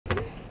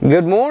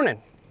Good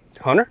morning,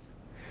 Hunter,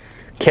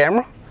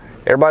 camera,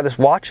 everybody that's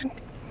watching.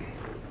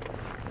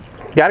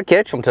 Got to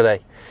catch them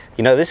today.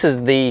 You know, this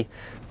is the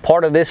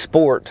part of this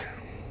sport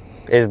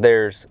is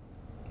there's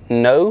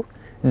no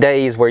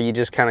days where you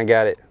just kind of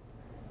got it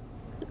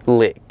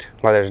licked.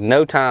 Like there's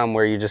no time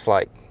where you just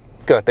like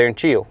go out there and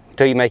chill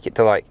until you make it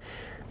to like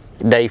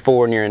day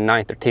 4 and you're in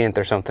 9th or 10th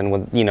or something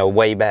with, you know,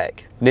 way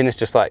back. Then it's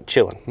just like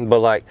chilling. But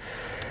like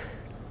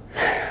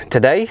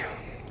today,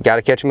 got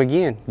to catch them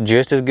again,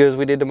 just as good as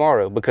we did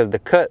tomorrow, because the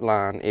cut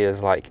line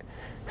is like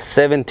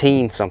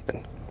 17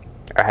 something.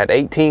 I had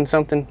 18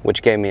 something,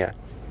 which gave me a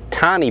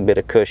tiny bit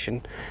of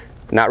cushion.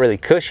 Not really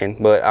cushion,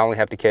 but I only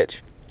have to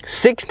catch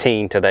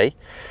 16 today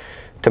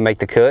to make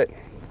the cut.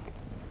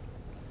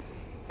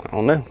 I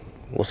don't know.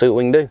 We'll see what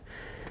we can do.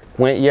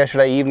 Went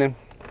yesterday evening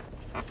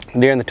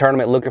during the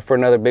tournament looking for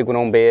another big one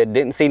on bed.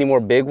 Didn't see any more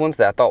big ones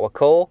that I thought were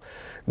cool.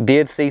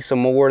 Did see some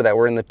more that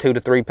were in the 2 to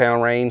 3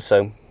 pound range,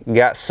 so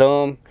got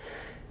some.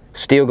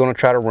 Still going to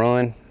try to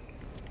run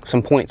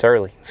some points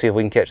early, see if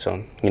we can catch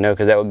some, you know,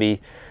 because that would be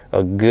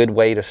a good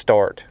way to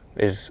start,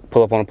 is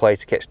pull up on a place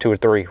to catch 2 or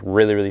 3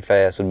 really, really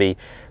fast would be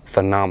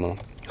phenomenal.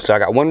 So I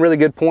got one really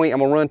good point I'm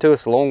going to run to.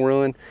 It's a long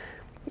run,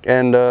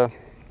 and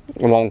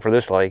long for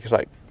this lake. It's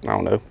like, I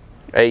don't know,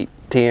 8,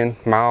 10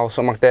 miles,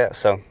 something like that.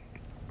 So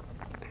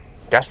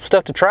got some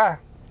stuff to try.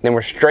 Then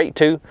we're straight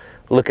to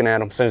looking at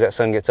them as soon as that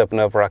sun gets up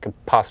enough where I could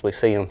possibly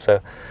see them. So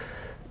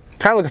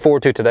kind of looking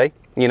forward to today.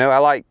 You know, I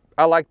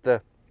like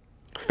the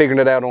figuring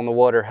it out on the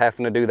water,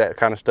 having to do that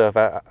kind of stuff.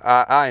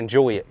 I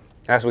enjoy it.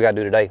 That's what we got to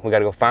do today. We got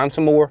to go find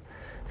some more,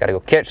 got to go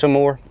catch some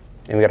more,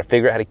 and we got to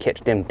figure out how to catch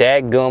them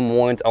daggum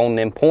ones on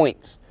them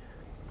points,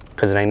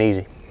 because it ain't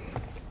easy.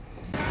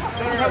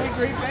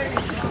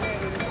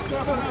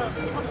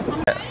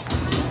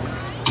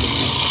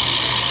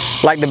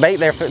 Like the bait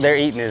they're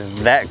eating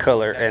is that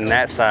color and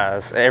that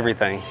size,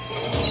 everything.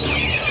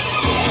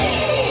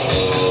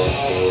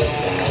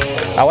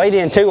 I weighed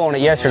in 2 on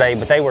it yesterday,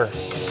 but they were,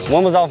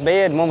 one was off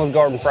bed and one was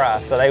garden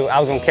fry, so I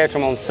was gonna catch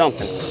them on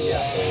something.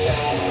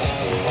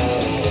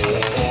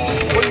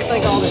 What do you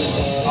think all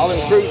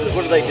them cruisers,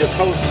 what do they just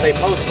post? They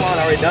post spawn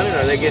already done it, or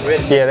are they getting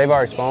ready? Yeah, they've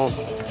already spawned.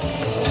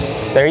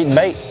 They're eating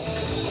bait.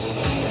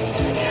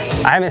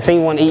 I haven't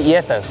seen one eat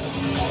yet though.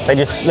 They're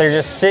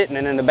just sitting,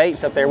 and then the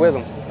bait's up there with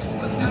them.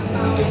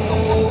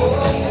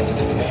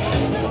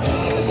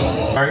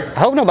 I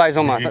hope nobody's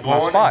on my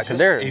spot, because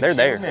they're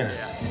there.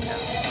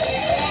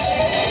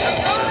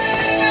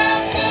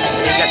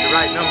 You got the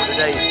right number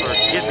today for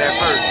getting there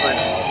first, but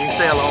you can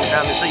stay a long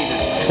time this evening.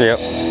 Yep.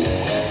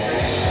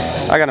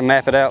 I gotta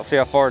map it out, see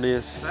how far it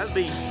is. So that'd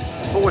be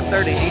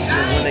 4:30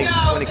 Eastern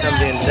when he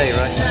comes in today,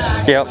 right?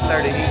 Yep.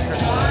 4:30 Eastern.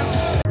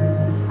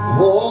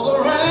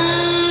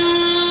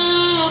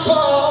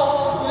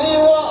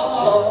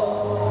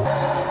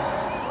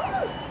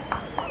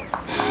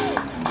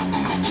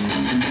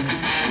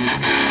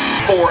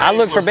 I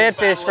looked for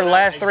bedfish for the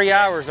last 3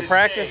 hours of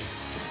practice,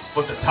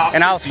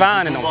 and I was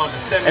finding them.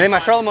 And then my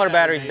trolling motor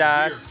batteries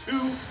died,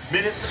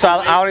 so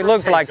I only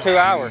looked for like 2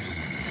 hours.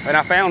 And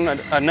I found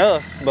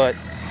enough, but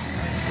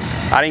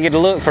I didn't get to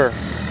look I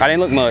didn't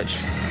look much.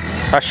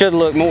 I should have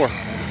looked more.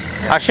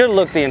 I should have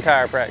looked the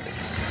entire practice,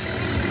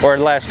 or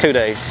the last 2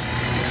 days.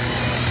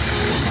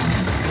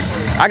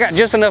 I got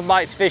just enough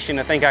bites fishing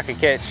to think I could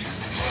catch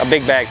a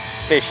big bag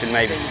fishing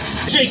maybe.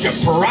 Jacob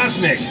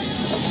Porosnik.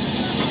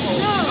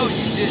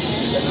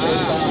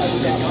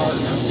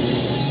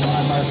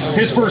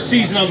 His first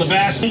season on the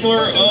Bass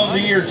Angler of the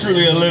Year,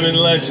 truly a living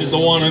legend, the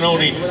one and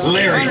only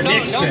Larry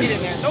Nixon.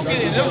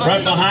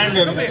 Right behind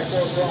him.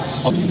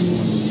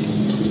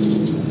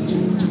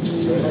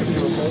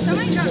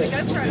 Somebody got the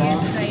GoPro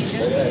yesterday and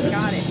just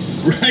got it.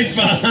 Right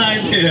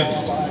behind him.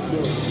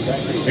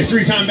 A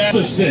 3-time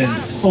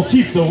Bassmaster will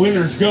keep the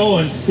winners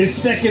going. His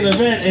second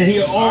event, and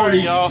he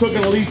already took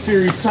an Elite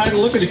Series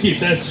title. Looking to keep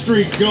that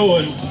streak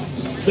going.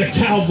 The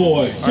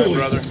Cowboy, Joey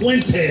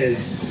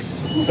Fuentes.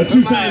 A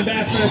 2-time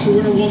Bassmaster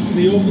winner, once in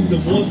the Opens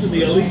and once in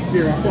the Elite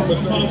Series from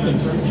Wisconsin.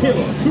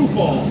 Killer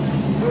Kufal.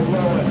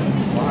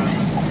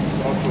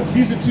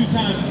 He's a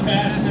 2-time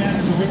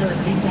Bassmaster winner,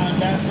 8-time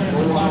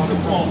Bassmaster Classic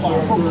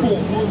qualifier for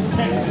Fort Worth,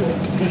 Texas.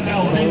 The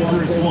Sal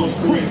Dangerous one,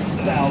 Chris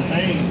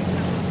Saldane.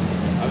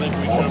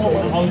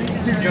 Elite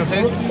Series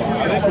rookie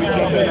from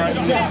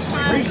Alabama, Josh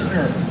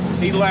Reisner.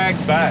 He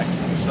lagged back,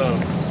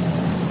 so.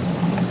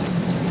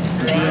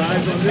 Your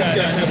eyes on this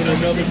guy having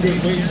another good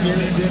weight here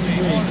this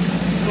week.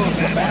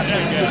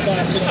 Bassmaster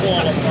Classic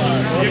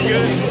qualifier. You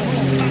good?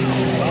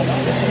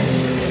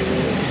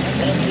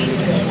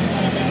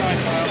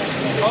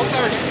 All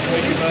 30.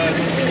 Thank you, bud.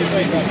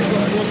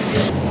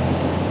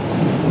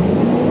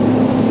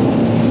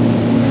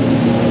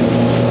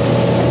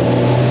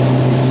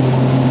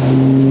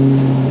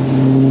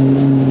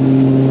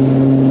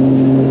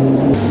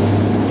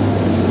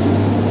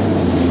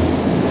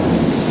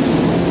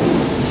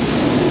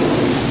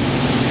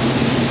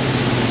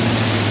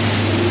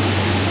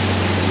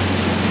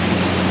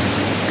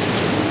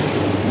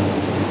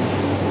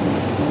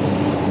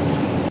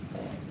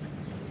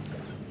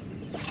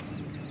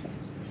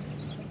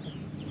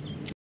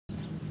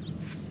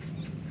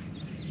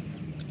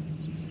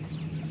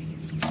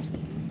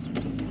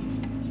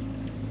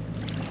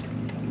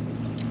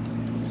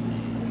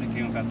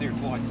 there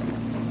twice.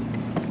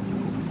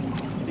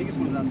 The biggest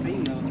ones I've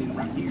seen though have been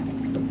right here.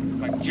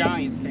 Like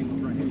giants came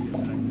up right here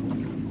yesterday.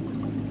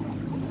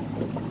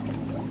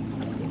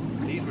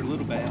 These were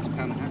little bass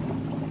kind of happening.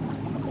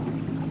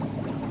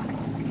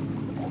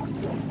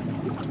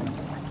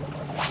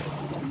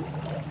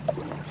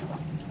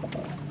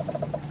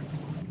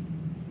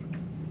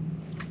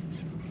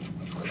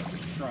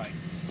 Right.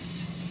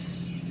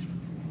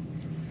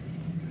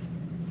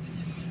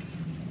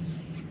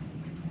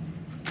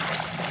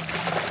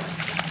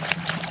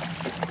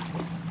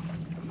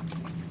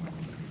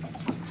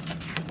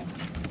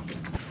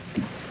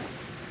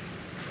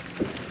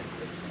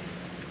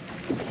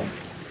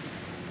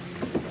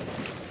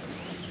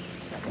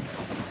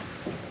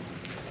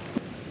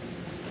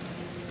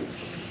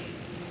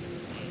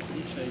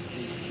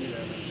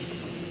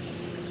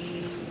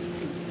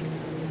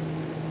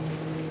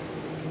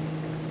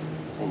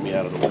 Pull me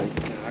out of the way.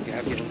 No, I'll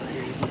get him right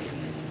here.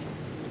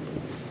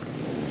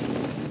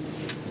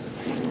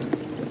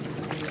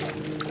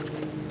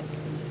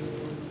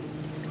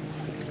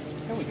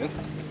 There we go.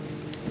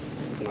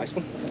 Nice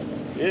one.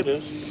 It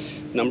is.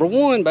 Number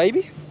one,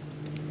 baby.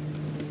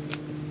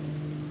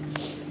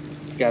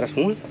 Got us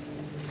one.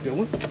 Good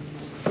one.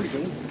 Pretty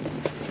good one.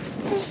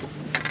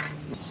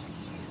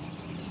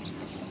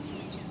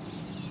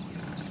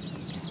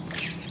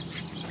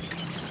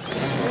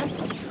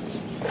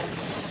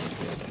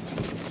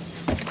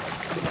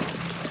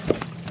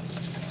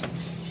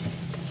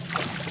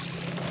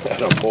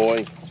 That a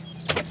boy.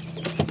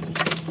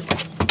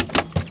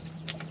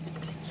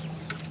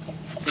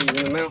 See you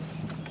in the mouth?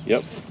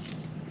 Yep.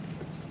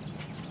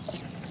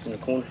 In the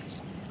corner.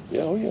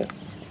 Yeah, oh yeah.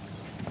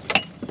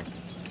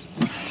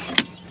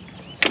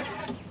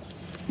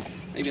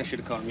 Maybe I should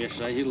have caught him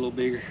yesterday. He's a little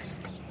bigger.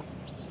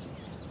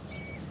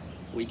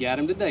 We got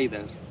him today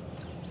though.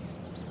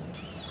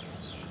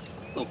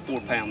 Little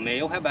 4-pound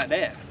male. How about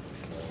that?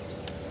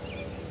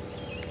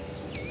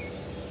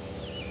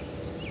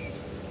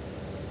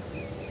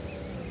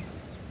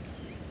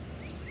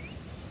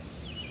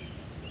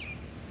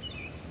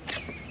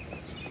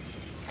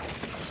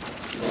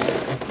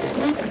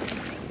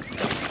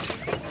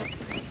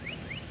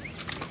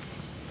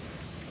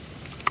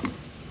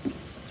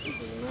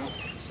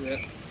 See that?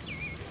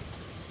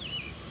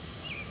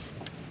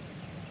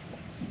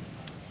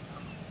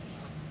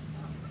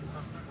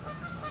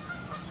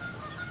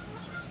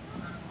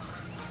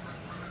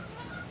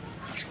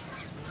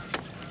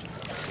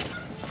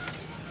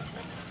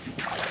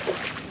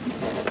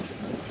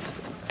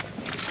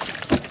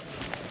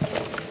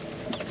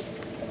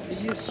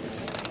 Yes.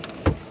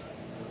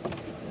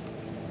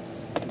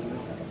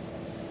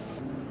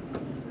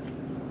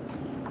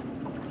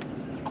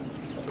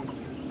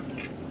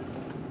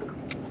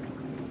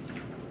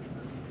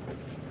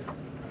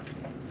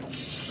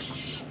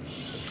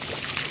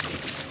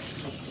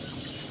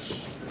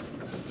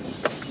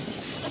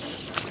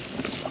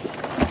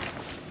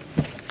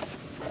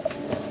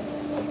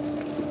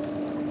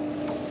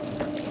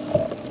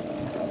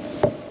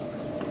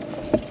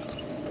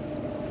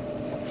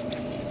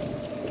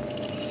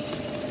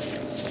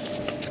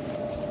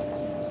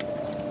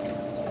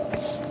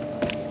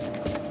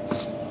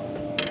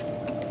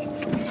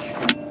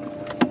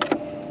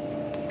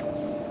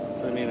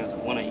 Put him in as a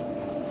 1/8.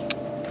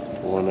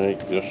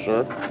 1/8, yes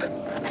sir.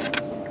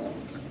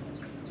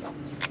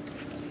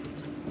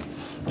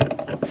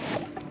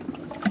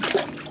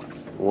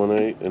 One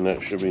 8, and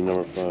that should be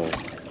number 5.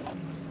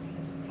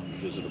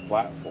 Is it a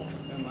platform?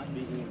 That might be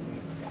him.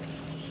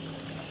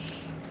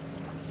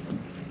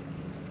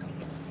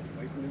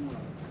 Wait for him.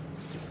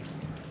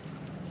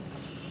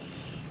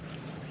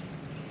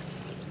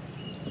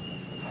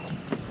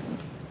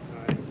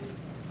 Alright.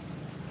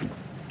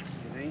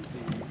 It ain't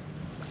him.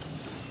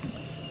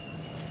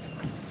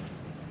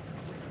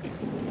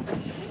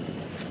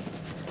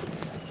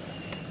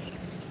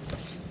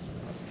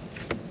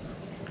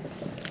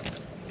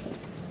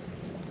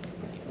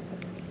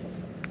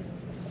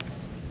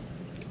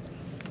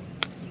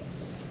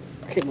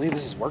 I can't believe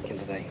this is working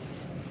today.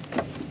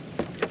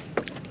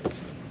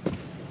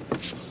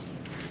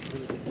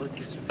 Really did work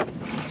this.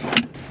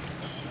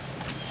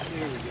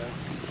 There we go.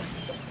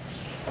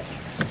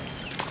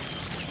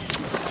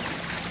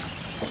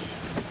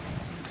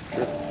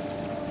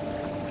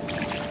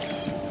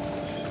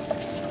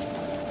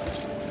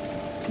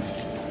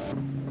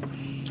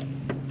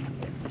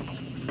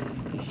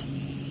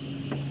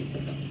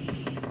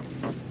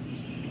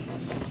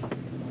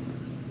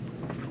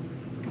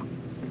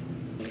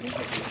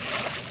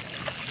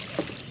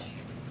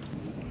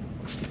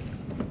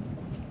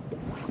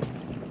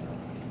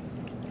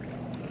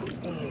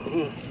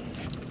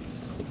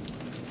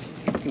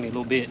 Give me a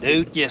little bit,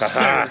 dude. Yes,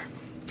 sir.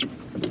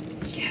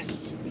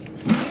 Yes.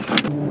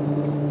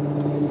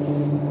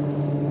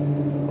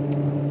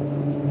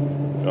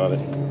 Got it.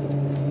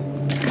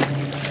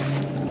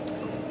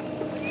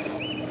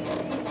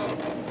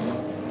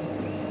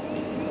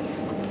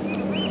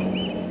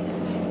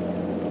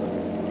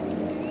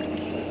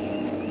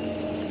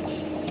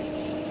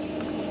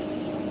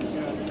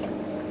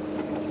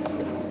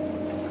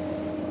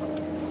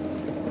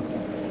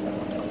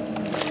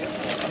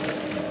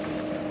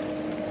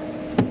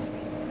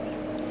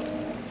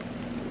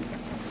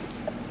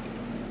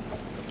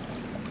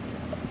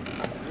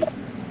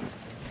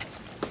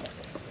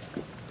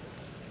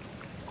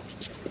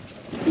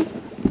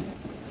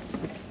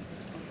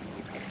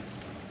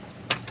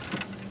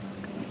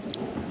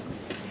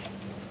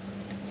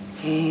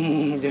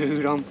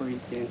 Dude, I'm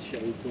freaking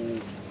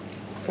shaking.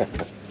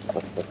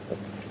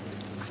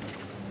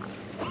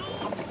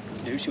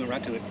 Dude, she went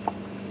right to it.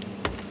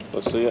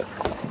 Let's see it.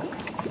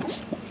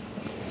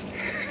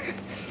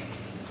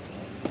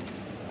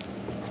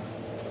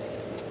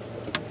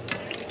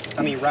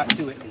 I mean, right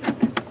to it.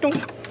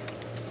 Don't.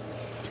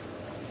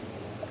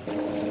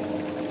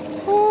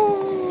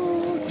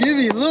 Oh, give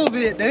me a little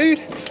bit,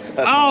 dude.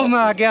 Oh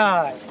my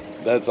God.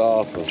 That's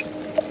awesome.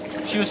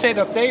 She was sitting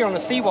up there on the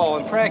seawall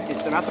in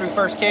practice, and I threw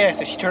first cast,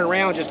 and she turned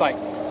around just like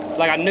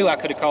I knew I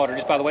could have caught her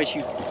just by the way she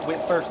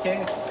went first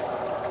cast.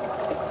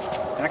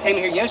 And I came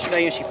here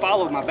yesterday, and she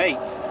followed my bait,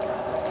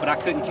 but I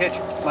couldn't catch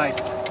her.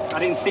 Like, I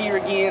didn't see her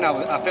again.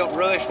 I felt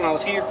rushed when I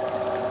was here.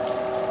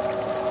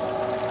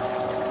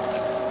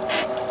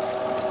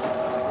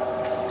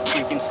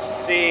 Freaking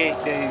sick,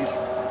 dude.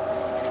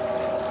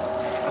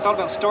 I thought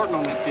about starting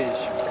on that fish,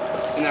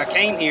 and I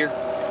came here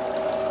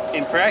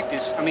in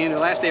practice. I mean, the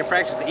last day of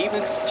practice, the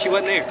evening, she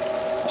wasn't there.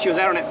 She was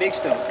out on that big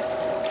stuff,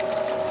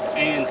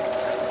 and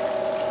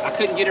I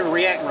couldn't get her to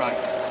react right.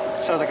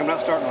 So I was like, I'm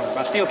not starting on her.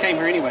 But I still came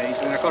here anyways,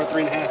 and I caught a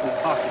 3.5 in the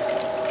pocket.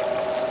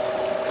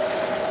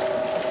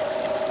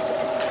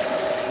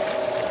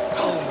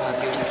 Oh my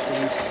goodness,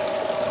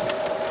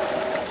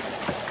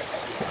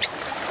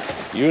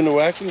 dude. You and the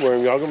wacky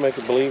worm, y'all gonna make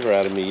a believer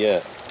out of me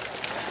yet.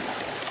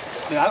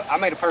 Dude, I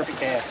made a perfect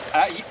cast.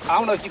 I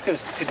don't know if you could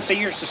see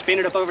her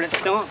suspended up over that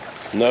stump.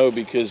 No,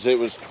 because it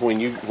was when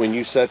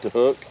you set the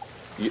hook,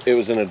 it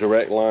was in a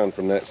direct line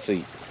from that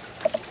seat.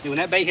 Dude, when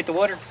that bait hit the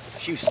water,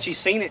 she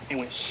seen it and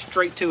went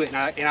straight to it, and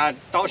I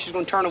thought she was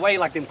gonna turn away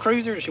like them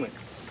cruisers, and she went,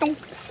 donk.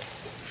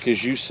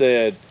 Because you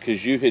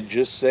had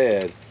just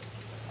said,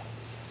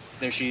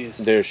 There she is.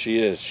 there she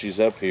is, she's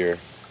up here,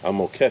 I'm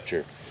gonna catch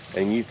her.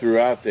 And you threw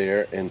out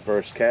there and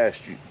first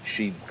cast,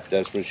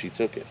 that's when she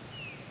took it.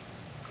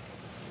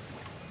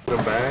 The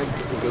bag,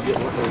 we'll go get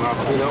one and I'll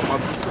clean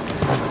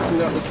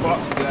out the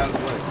spots and get out of the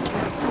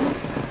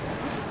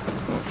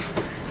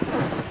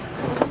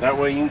way. That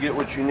way you can get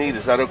what you need,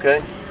 is that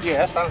okay? Yeah,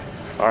 that's fine.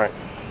 All right,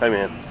 hey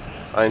man,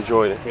 I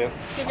enjoyed it. Yeah.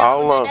 We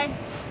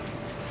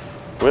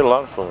had a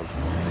lot of fun.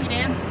 You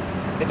did?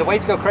 Did the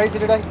weights go crazy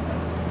today?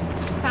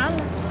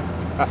 Kinda.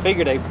 I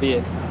figured they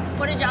did.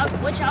 What y'all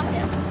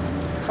get?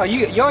 Oh,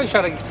 you always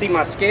try to see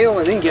my scale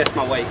and then guess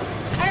my weight.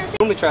 I didn't see.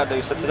 Normally try to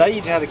do, so today you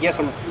just had to guess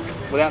them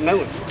without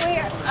knowing.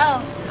 Where?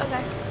 Oh,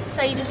 okay.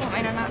 So you just want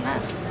me to not know?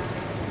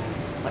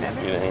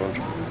 Whatever. Get a hand.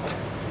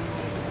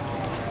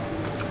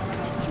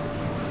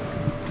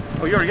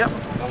 Oh, you already got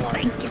one?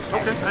 Thank you, sir.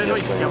 Okay, I didn't know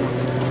you could get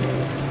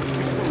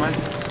one.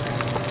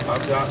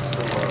 I've got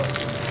some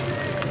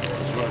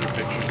other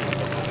pictures.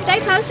 They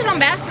posted on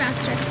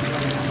Bassmaster.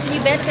 You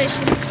bed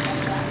fishing.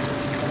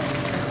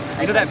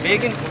 You know that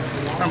biggin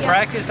from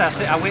practice?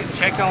 I went and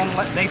checked on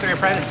day 3 of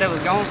practice, said it was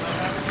gone.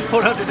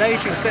 Pulled up today,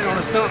 she was sitting on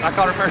a stump. I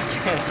caught her first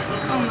cast.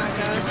 Oh my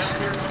gosh.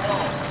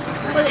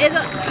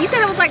 You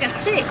said it was like a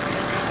 6. It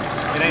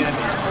ain't that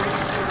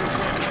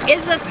big.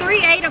 Is the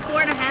 3.8 a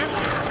 4.5?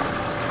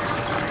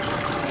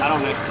 I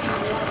don't know.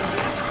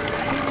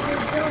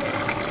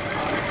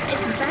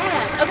 It's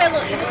bad. Okay,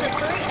 look, if it's a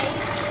 3.8.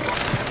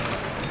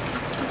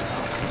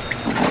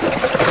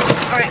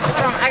 Alright,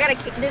 hold on. I gotta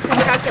do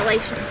some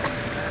calculations.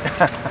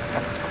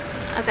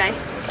 Okay.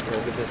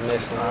 We'll get this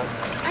mesh line.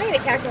 I need a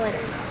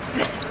calculator.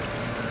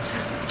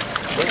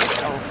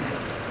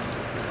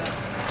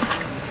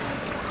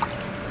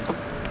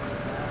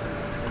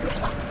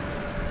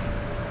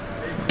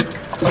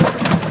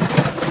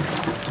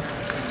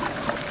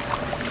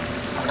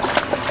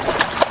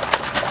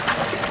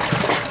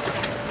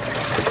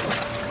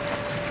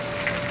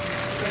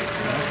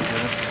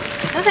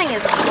 That thing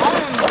is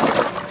long.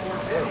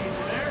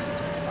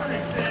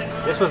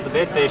 This was the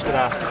bed fish that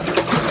I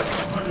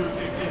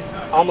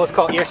almost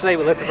caught yesterday,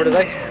 but left it for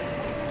today.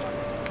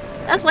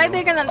 That's way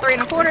bigger than 3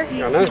 1/4.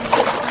 I know.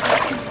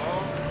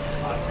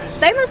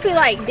 They must be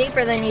like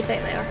deeper than you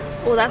think they are.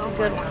 Oh, that's a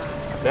good one.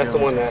 That's the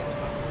one that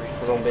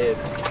was on bed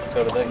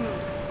the other day.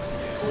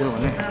 Good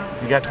one there.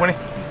 You got 20?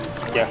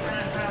 Yeah.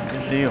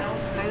 Good deal.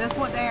 That's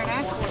what Darren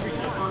asked for.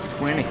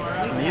 20.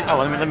 Oh,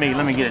 let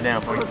me get it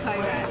down for you.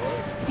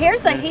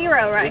 Here's the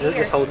hero right here.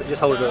 Just hold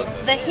it up.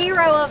 The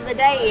hero of the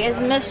day is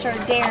Mr.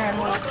 Darren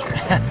Welcher.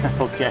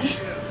 Okay.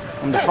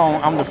 I'm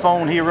the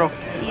phone hero.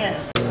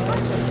 Yes.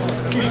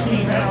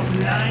 15 pounds,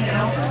 9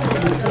 ounces.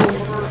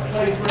 First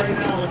place right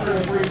now with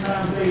 33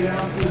 pounds, 8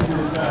 ounces.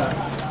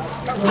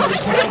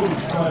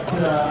 But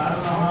I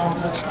don't know how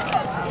that's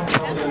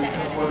going to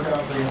work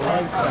out the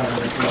right side of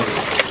the field.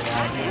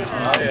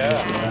 Oh yeah.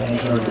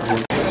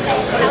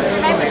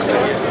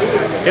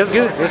 It was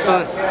good. It was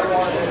fun.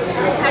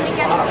 How'd you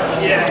catch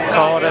it?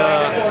 Caught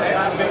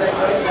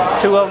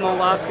 2 of them on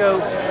live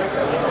scope,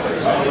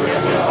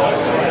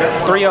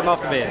 3 of them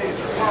off the bed.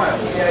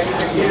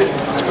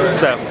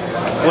 So,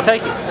 we'll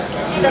take it.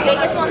 The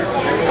biggest ones?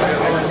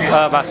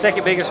 My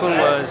second biggest one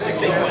was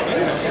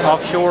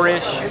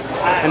offshore-ish,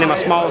 and then my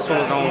smallest one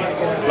was on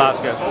live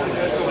scope.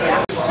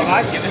 You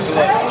might give us a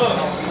look.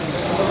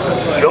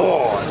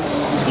 Lord,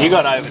 you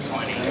got over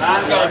 20.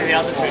 The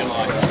other 2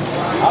 like.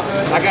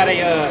 I got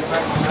a,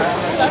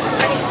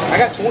 I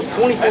got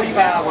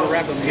 2045 on a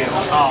wrap-up scale.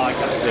 Oh, I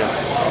got it. Yeah.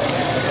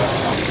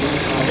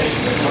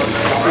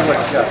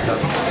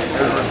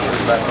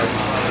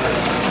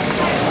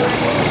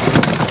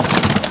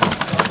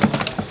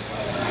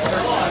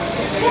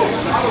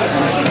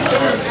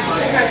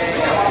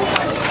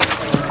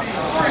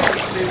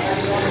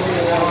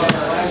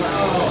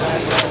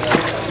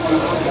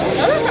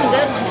 Those are some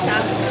good ones,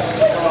 Kyle.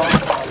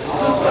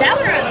 That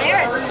one right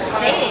there is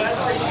big.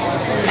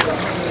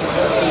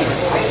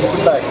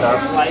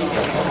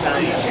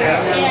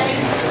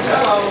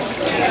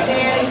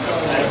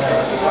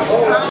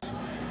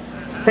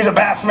 He's a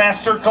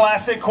Bassmaster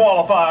Classic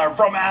qualifier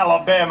from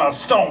Alabama,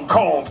 Stone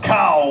Cold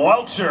Kyle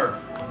Welcher.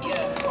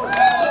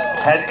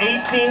 Had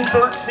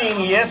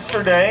 18-13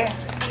 yesterday.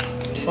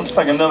 Looks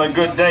like another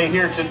good day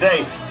here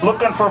today.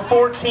 Looking for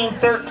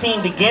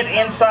 14-13 to get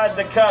inside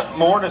the cut.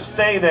 More to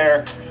stay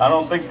there. I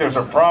don't think there's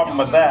a problem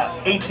with that.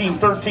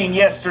 18-13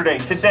 yesterday.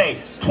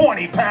 Today,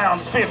 20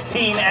 pounds,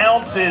 15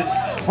 ounces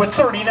with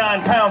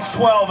 39 pounds,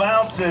 12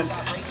 ounces.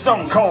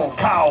 Stone Cold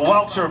Kyle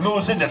Welcher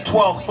moves into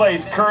 12th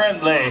place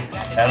currently.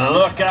 And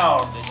look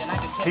out.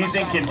 He's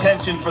in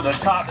contention for the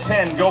top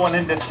 10 going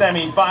into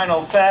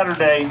semifinal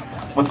Saturday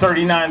with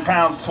 39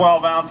 pounds,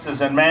 12 ounces.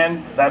 And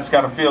man, that's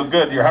got to feel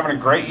good. You're having a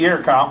great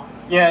year, Kyle.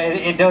 Yeah,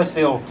 it does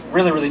feel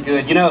really, really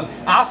good. You know,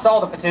 I saw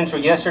the potential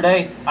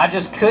yesterday. I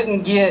just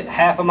couldn't get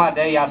half of my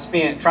day I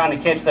spent trying to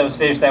catch those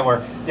fish that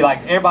were, like,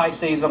 everybody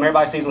sees them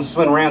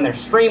swimming around. They're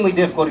extremely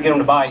difficult to get them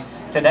to bite.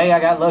 Today I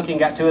got lucky and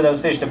got 2 of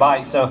those fish to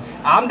bite. So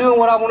I'm doing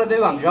what I want to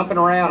do. I'm jumping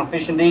around, I'm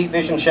fishing deep,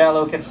 fishing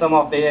shallow, catching some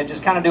off the edge,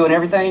 just kind of doing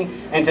everything.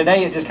 And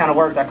today it just kind of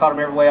worked. I caught them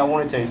every way I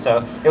wanted to.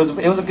 So it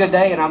was a good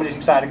day, and I'm just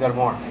excited to go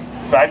tomorrow.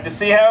 Excited to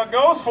see how it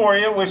goes for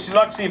you. Wish you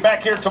luck. See you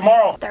back here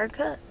tomorrow. Third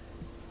cut.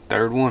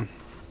 Third one.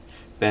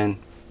 Been,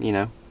 you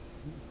know,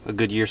 a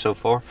good year so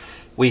far.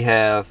 We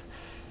have,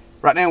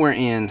 right now we're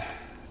in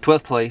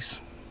 12th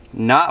place,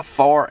 not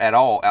far at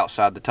all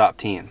outside the top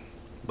 10,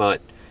 but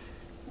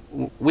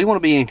we want to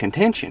be in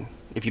contention.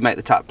 If you make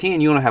the top 10,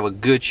 you want to have a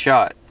good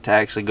shot to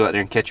actually go out there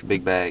and catch a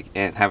big bag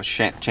and have a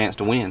chance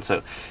to win.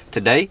 So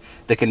today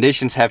the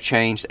conditions have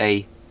changed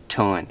a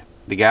ton.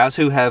 The guys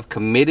who have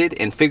committed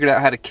and figured out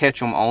how to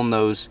catch them on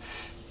those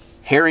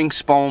herring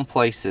spawn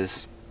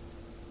places,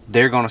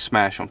 they're going to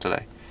smash them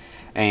today.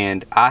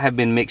 And I have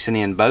been mixing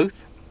in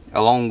both,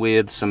 along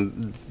with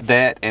some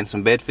that and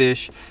some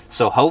bedfish.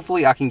 So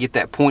hopefully I can get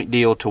that point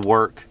deal to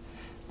work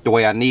the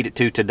way I need it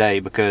to today,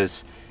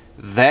 because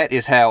that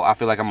is how I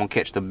feel like I'm going to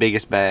catch the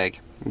biggest bag.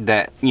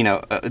 That, you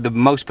know, the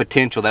most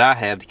potential that I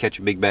have to catch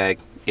a big bag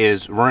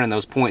is running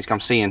those points.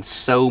 I'm seeing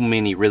so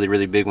many really,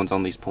 really big ones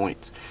on these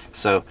points.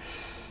 So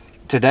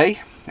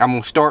today I'm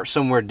going to start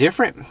somewhere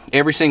different.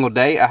 Every single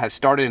day I have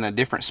started in a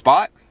different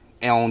spot.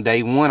 And on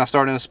day 1 I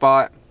started in a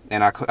spot,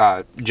 and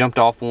I jumped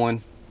off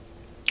one,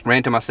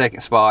 ran to my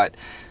second spot,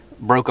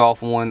 broke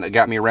off one that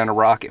got me around a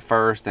rock at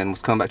first, and was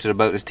coming back to the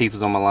boat and his teeth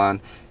was on my line.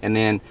 And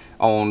then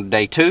on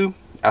day 2,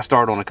 I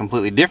started on a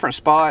completely different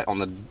spot on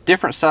the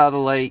different side of the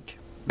lake.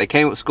 They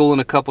came up schooling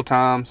a couple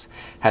times,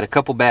 had a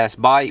couple bass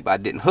bite, but I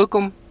didn't hook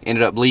them,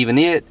 ended up leaving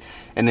it.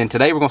 And then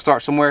today we're going to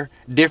start somewhere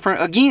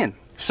different again.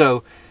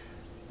 So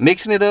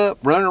mixing it up,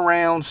 running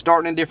around,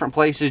 starting in different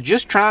places,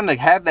 just trying to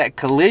have that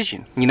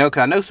collision, you know,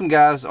 because I know some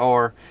guys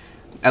are,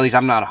 at least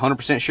I'm not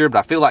 100% sure, but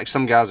I feel like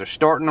some guys are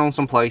starting on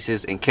some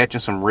places and catching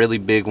some really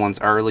big ones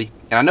early.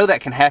 And I know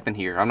that can happen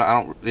here.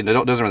 It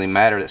doesn't really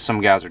matter that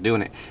some guys are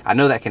doing it. I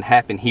know that can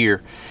happen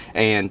here,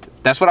 and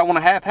that's what I want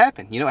to have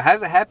happen. You know, it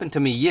hasn't happened to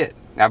me yet.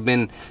 I've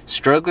been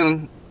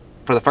struggling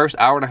for the first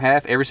hour and a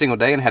half every single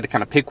day and had to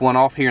kind of pick one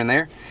off here and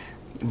there.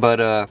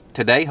 But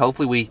today,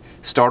 hopefully we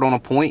start on a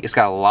point. It's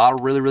got a lot of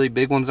really, really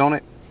big ones on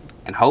it,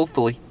 and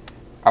hopefully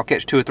I'll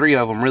catch 2 or 3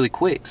 of them really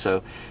quick.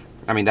 So,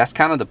 I mean, that's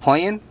kind of the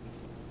plan.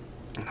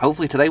 And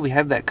hopefully today we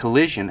have that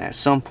collision at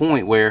some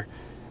point where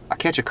I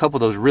catch a couple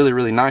of those really,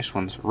 really nice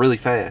ones really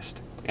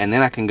fast. And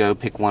then I can go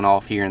pick one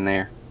off here and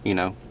there, you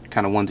know,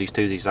 kind of onesies,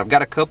 twosies. I've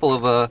got a couple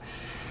of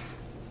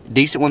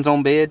decent ones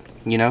on bed,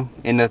 you know,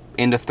 in the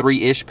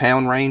 3-ish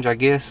pound range, I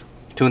guess.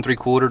 2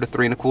 3/4 to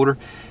 3 1/4.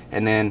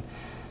 And then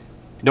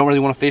don't really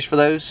want to fish for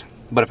those,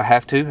 but if I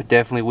have to, I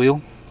definitely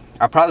will.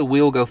 I probably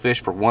will go fish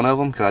for one of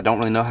them because I don't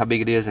really know how big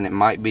it is, and it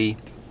might be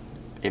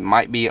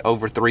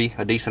over 3,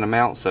 a decent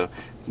amount. So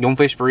gonna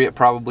fish for it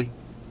probably.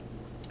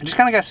 I just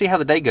kind of got to see how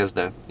the day goes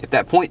though. If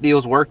that point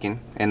deal's working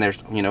and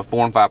there's, you know,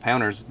 4 and 5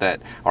 pounders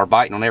that are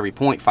biting on every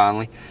point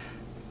finally,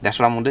 that's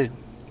what I'm gonna do.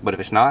 But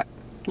if it's not,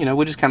 you know,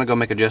 we'll just kind of go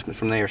make adjustments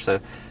from there. So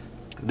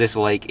this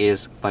lake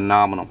is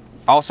phenomenal.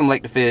 Awesome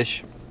lake to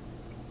fish.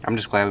 I'm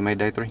just glad we made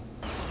day 3.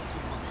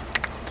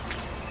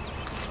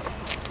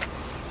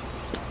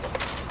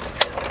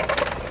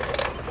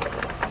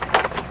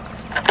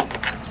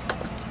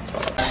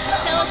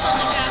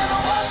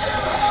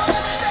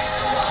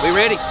 We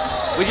ready?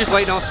 We just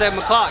waiting on 7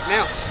 o'clock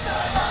now.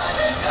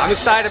 I'm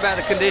excited about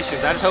the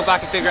conditions. I just hope I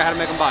can figure out how to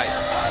make them bite.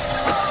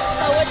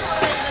 So what you want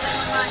to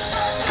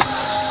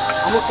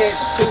I'm gonna catch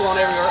 2 on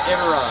every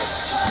rod.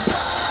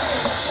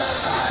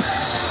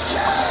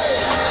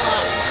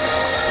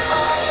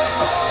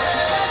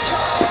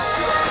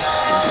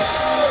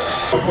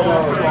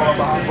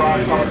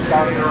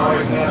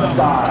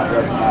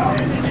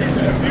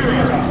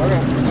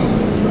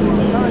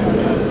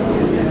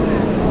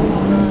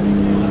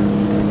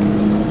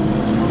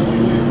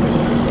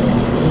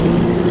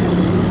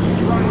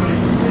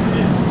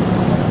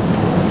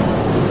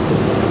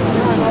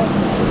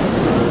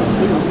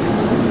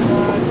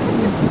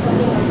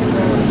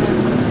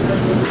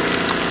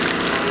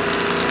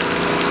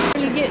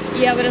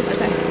 Yeah, but it's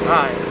okay.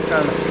 Alright,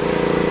 trying to.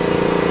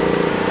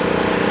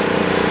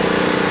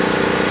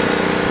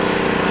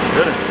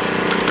 Good.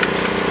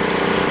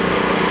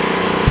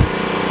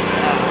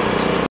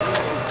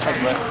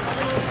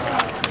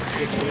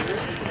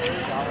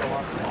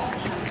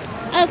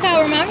 Oh,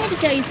 Kyle, remind me to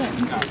tell you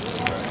something.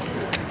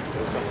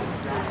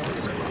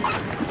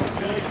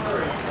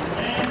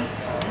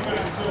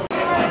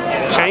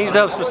 Changed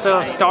up some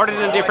stuff, started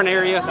in a different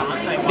area,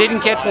 didn't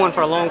catch one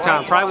for a long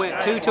time. Probably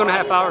went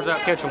 2.5 hours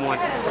without catching one.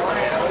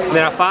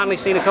 Then I finally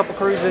seen a couple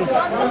cruising,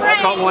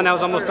 caught one that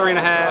was almost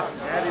 3.5.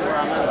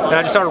 Then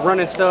I just started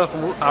running stuff.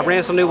 I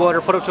ran some new water,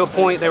 put up to a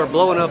point, they were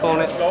blowing up on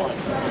it.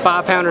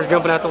 5-pounders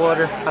jumping out the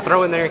water. I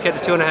throw in there and catch a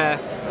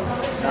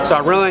 2.5. So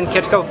I run,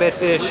 catch a couple bed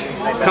fish,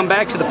 come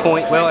back to the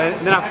point. Well, and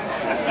then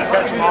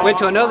I went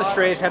to another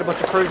stretch, had a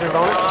bunch of cruisers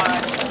on it.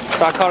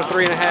 So I caught a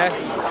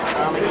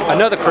 3.5,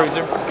 another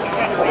cruiser.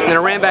 And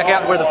I ran back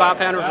out where the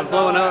 5-pounders was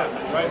blowing up,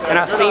 and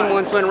I seen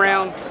one swim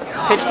around,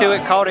 pitched to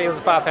it, caught it, it was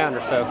a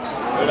 5-pounder. So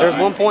there was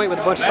one point with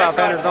a bunch of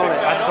 5-pounders on it.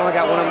 I just only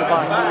got one on the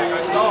bottom.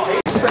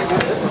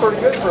 This is pretty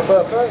good for a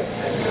buffet.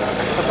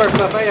 The first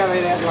buffet I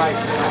made that in like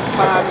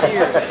 5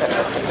 years. It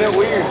felt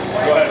weird.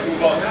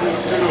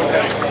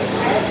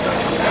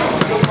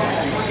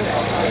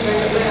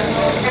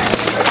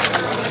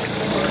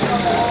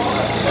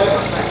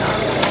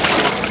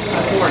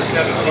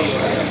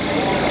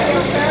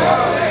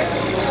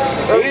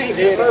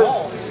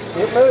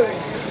 It moved.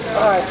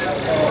 Alright.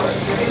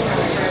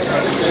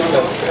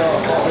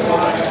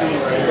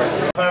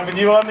 With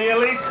you on the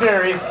Elite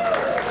Series.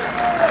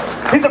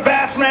 He's a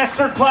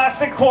Bassmaster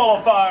Classic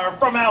qualifier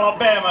from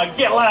Alabama.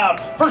 Get loud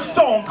for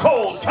Stone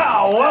Cold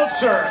Kyle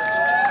Welcher.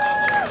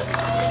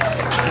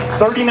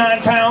 39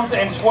 pounds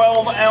and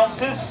 12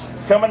 ounces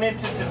coming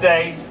into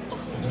today.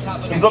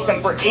 He's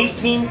looking for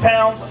 18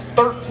 pounds,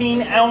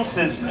 13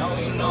 ounces.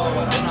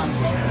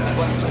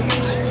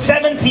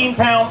 17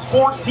 pounds,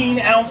 14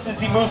 ounces.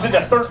 He moves into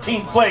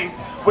 13th place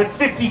with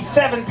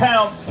 57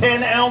 pounds,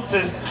 10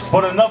 ounces.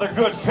 But another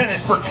good finish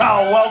for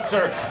Kyle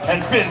Welcher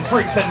and Fin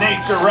Freaks of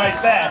Nature right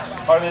there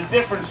are the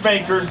difference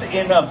makers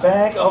in a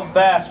bag of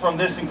bass from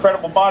this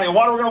incredible body of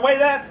water. We're going to weigh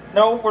that?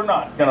 No, we're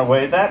not going to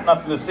weigh that.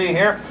 Nothing to see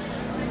here.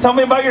 Tell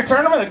me about your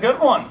tournament, a good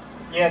one.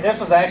 Yeah, this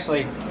was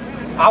actually,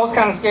 I was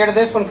kind of scared of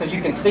this one because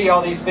you can see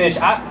all these fish.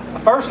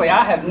 Firstly,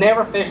 I have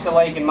never fished a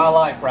lake in my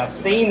life where I've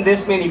seen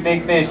this many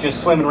big fish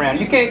just swimming around.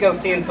 You can't go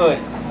 10 foot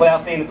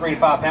without seeing a 3 to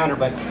 5 pounder,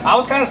 but I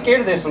was kind of scared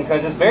of this one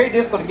because it's very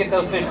difficult to get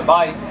those fish to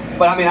bite.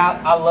 But I mean,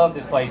 I love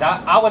this place.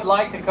 I would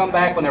like to come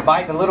back when they're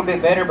biting a little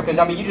bit better because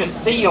I mean, you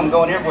just see them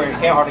going everywhere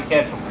and can't hardly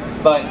catch them.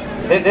 But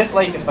this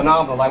lake is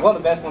phenomenal, like one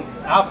of the best ones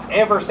I've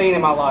ever seen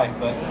in my life.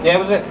 But yeah, it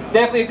was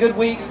definitely a good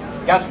week.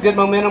 Got some good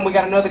momentum. We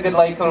got another good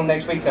lake coming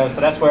next week though,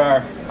 so that's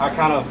where our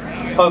kind of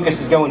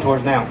focus is going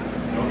towards now.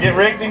 Get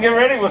rigged and get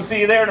ready. We'll see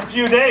you there in a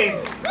few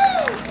days.